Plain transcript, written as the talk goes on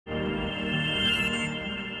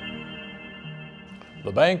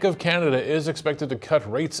The Bank of Canada is expected to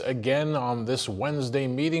cut rates again on this Wednesday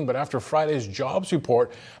meeting, but after Friday's jobs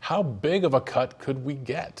report, how big of a cut could we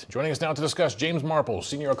get? Joining us now to discuss, James Marple,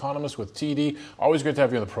 Senior Economist with TD. Always great to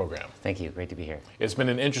have you on the program. Thank you. Great to be here. It's been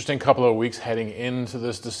an interesting couple of weeks heading into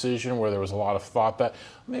this decision where there was a lot of thought that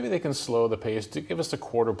maybe they can slow the pace to give us a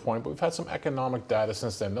quarter point, but we've had some economic data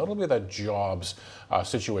since then, notably that jobs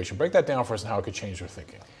situation. Break that down for us and how it could change their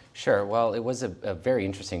thinking. Sure. Well, it was a very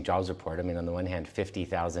interesting jobs report. I mean, on the one hand,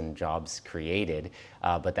 50,000 jobs created,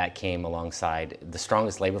 but that came alongside the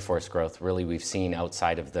strongest labor force growth really we've seen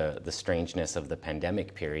outside of the strangeness of the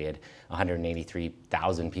pandemic period.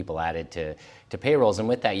 183,000 people added to payrolls, and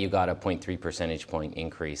with that you got a 0.3 percentage point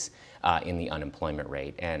increase in the unemployment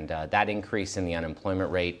rate. And that increase in the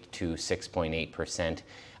unemployment rate to 6.8%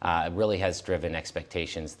 really has driven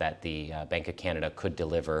expectations that the Bank of Canada could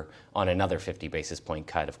deliver on another 50 basis point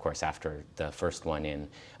cut, of course, after the first one in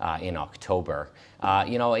October.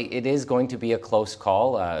 It is going to be a close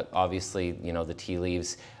call. Obviously, the tea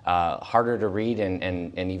leaves harder to read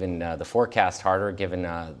and even the forecast harder given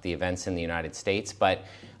the events in the United States. But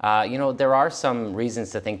there are some reasons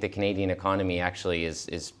to think the Canadian economy actually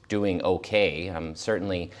is doing okay.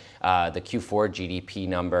 Certainly, the Q4 GDP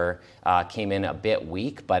number came in a bit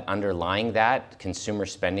weak, but underlying that, consumer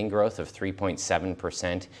spending growth of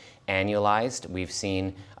 3.7% annualized. We've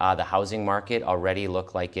seen the housing market already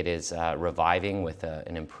look like it is reviving with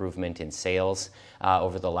an improvement in sales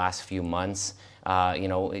over the last few months.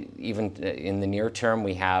 Even in the near term,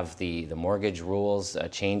 we have the mortgage rules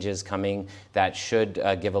changes coming that should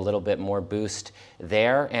give a little bit more boost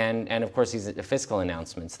there. And of course, these fiscal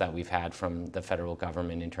announcements that we've had from the federal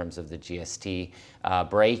government in terms of the GST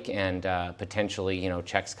break and potentially,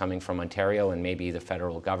 checks coming from Ontario and maybe the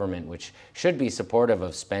federal government, which should be supportive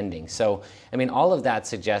of spending. So, I mean, all of that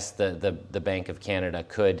suggests the Bank of Canada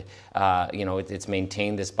could, it's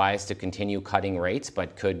maintained this bias to continue cutting rates,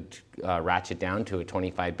 but could ratchet down to a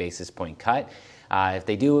 25 basis point cut. If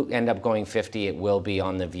they do end up going 50, it will be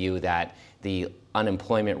on the view that the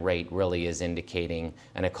unemployment rate really is indicating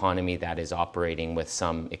an economy that is operating with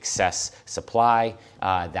some excess supply,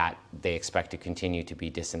 that they expect to continue to be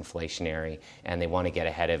disinflationary, and they want to get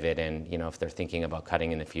ahead of it. And, if they're thinking about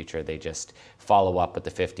cutting in the future, they just follow up with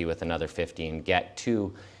the 50 with another 50 and get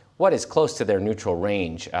to what is close to their neutral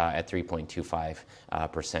range at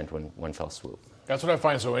 3.25% one fell swoop. That's what I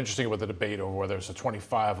find so interesting about the debate over whether it's a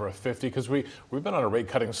 25 or a 50, because we've been on a rate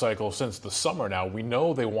cutting cycle since the summer now. We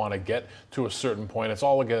know they want to get to a certain point. It's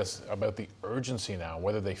all, I guess, about the urgency now,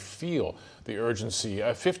 whether they feel the urgency.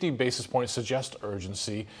 50 basis points suggest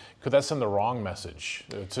urgency. Could that send the wrong message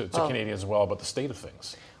to Canadians as well about the state of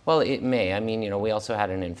things? Well, it may. I mean, we also had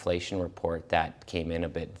an inflation report that came in a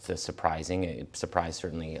bit surprising. It surprised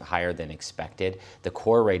certainly higher than expected. The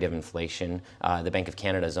core rate of inflation, the Bank of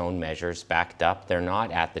Canada's own measures backed up. They're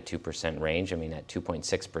not at the 2% range. I mean, at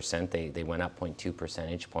 2.6%, they went up 0.2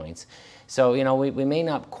 percentage points. So, we may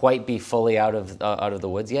not quite be fully out of the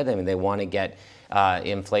woods yet. I mean, they want to get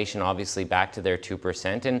inflation obviously back to their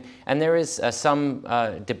 2%. And there is some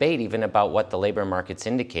debate even about what the labor market's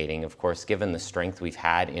indicating. Of course, given the strength we've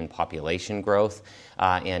had in population growth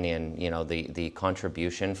and in the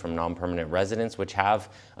contribution from non-permanent residents, which have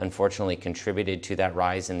unfortunately contributed to that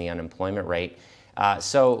rise in the unemployment rate.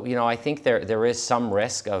 So I think there is some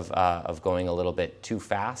risk of going a little bit too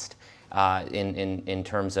fast in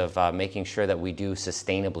terms of making sure that we do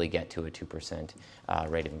sustainably get to a 2%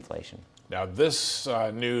 rate of inflation. Now, this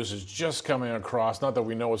news is just coming across, not that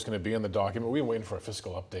we know what's going to be in the document. We're waiting for a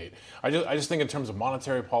fiscal update. I just think in terms of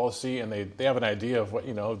monetary policy, and they have an idea of what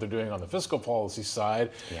they're doing on the fiscal policy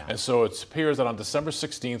side. Yeah. And so it appears that on December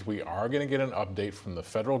 16th, we are going to get an update from the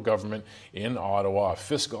federal government in Ottawa. A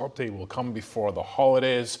fiscal update will come before the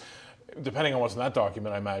holidays. Depending on what's in that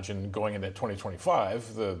document, I imagine going into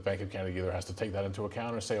 2025, the Bank of Canada either has to take that into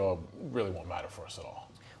account or say, oh, it really won't matter for us at all.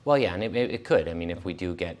 Well, yeah, and it could. I mean, if we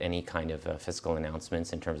do get any kind of fiscal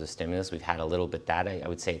announcements in terms of stimulus, we've had a little bit that. I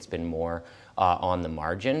would say it's been more on the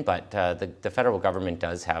margin, but the federal government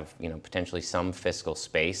does have, potentially some fiscal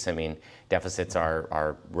space. I mean, deficits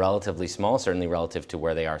are relatively small, certainly relative to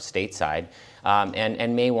where they are stateside,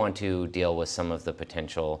 and may want to deal with some of the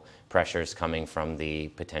potential pressures coming from the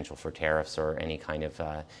potential for tariffs or any kind of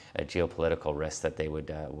a geopolitical risk that they would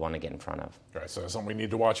want to get in front of. All right, so that's something we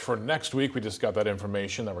need to watch for next week. We just got that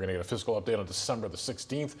information that we're going to get a fiscal update on December the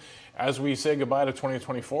 16th. As we say goodbye to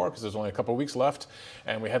 2024, because there's only a couple of weeks left,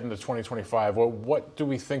 and we head into 2025, well, what do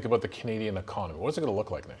we think about the Canadian economy? What is it going to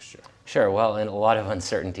look like next year? Sure, well, and a lot of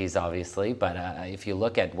uncertainties, obviously, but if you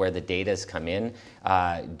look at where the data's come in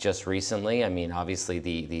just recently, I mean, obviously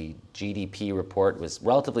the GDP report was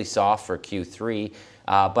relatively soft for Q3,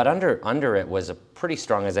 but under it was a pretty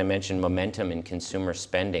strong, as I mentioned, momentum in consumer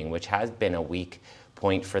spending, which has been a weak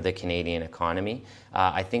point for the Canadian economy.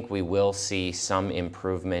 I think we will see some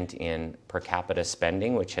improvement in per capita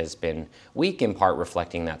spending, which has been weak, in part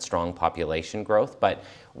reflecting that strong population growth. But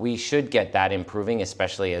we should get that improving,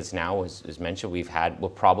 especially as now, as mentioned, we'll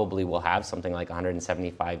probably have something like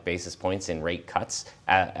 175 basis points in rate cuts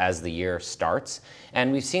as the year starts.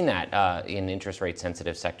 And we've seen that in interest rate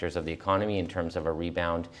sensitive sectors of the economy in terms of a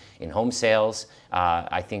rebound in home sales.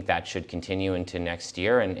 I think that should continue into next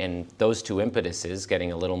year. And those two impetuses,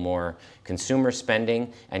 getting a little more consumer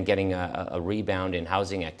spending and getting a rebound in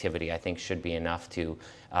housing activity, I think should be enough to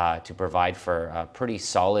provide for a pretty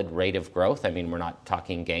solid rate of growth. I mean, we're not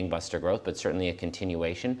talking gangbuster growth, but certainly a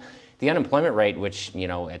continuation. The unemployment rate, which,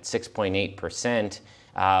 at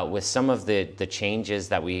 6.8%, with some of the changes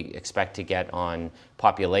that we expect to get on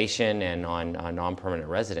population and on non-permanent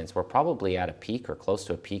residents, we're probably at a peak or close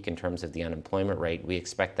to a peak in terms of the unemployment rate. We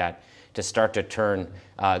expect that to start to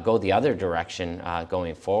go the other direction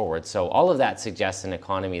going forward. So all of that suggests an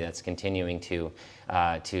economy that's continuing to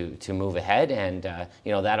move ahead, and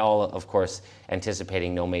that all, of course,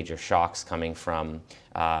 anticipating no major shocks coming from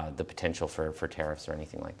the potential for tariffs or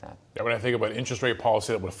anything like that. Yeah, when I think about interest rate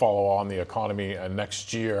policy that would follow on the economy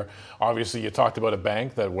next year, obviously you talked about a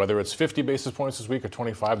bank that whether it's 50 basis points this week or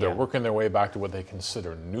 25, they're working their way back to what they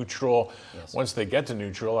consider neutral. Yes. Once they get to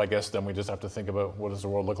neutral, I guess then we just have to think about what does the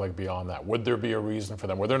world look like beyond that. Would there be a reason for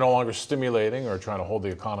them where they're no longer stimulating or trying to hold the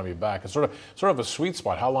economy back? It's sort of a sweet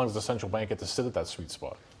spot. How long does the central bank get to sit at that sweet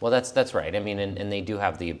spot? Well, that's right. I mean, and they do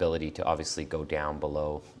have the ability to obviously go down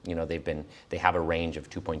below. They have a range of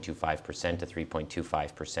 2.25% to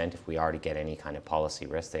 3.25%. If we are to get any kind of policy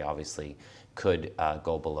risk, they obviously could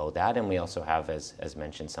go below that. And we also have, as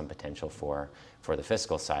mentioned, some potential for the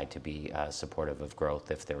fiscal side to be supportive of growth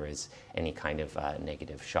if there is any kind of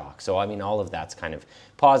negative shock. So, I mean, all of that's kind of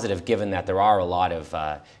positive, given that there are a lot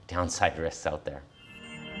of downside risks out there.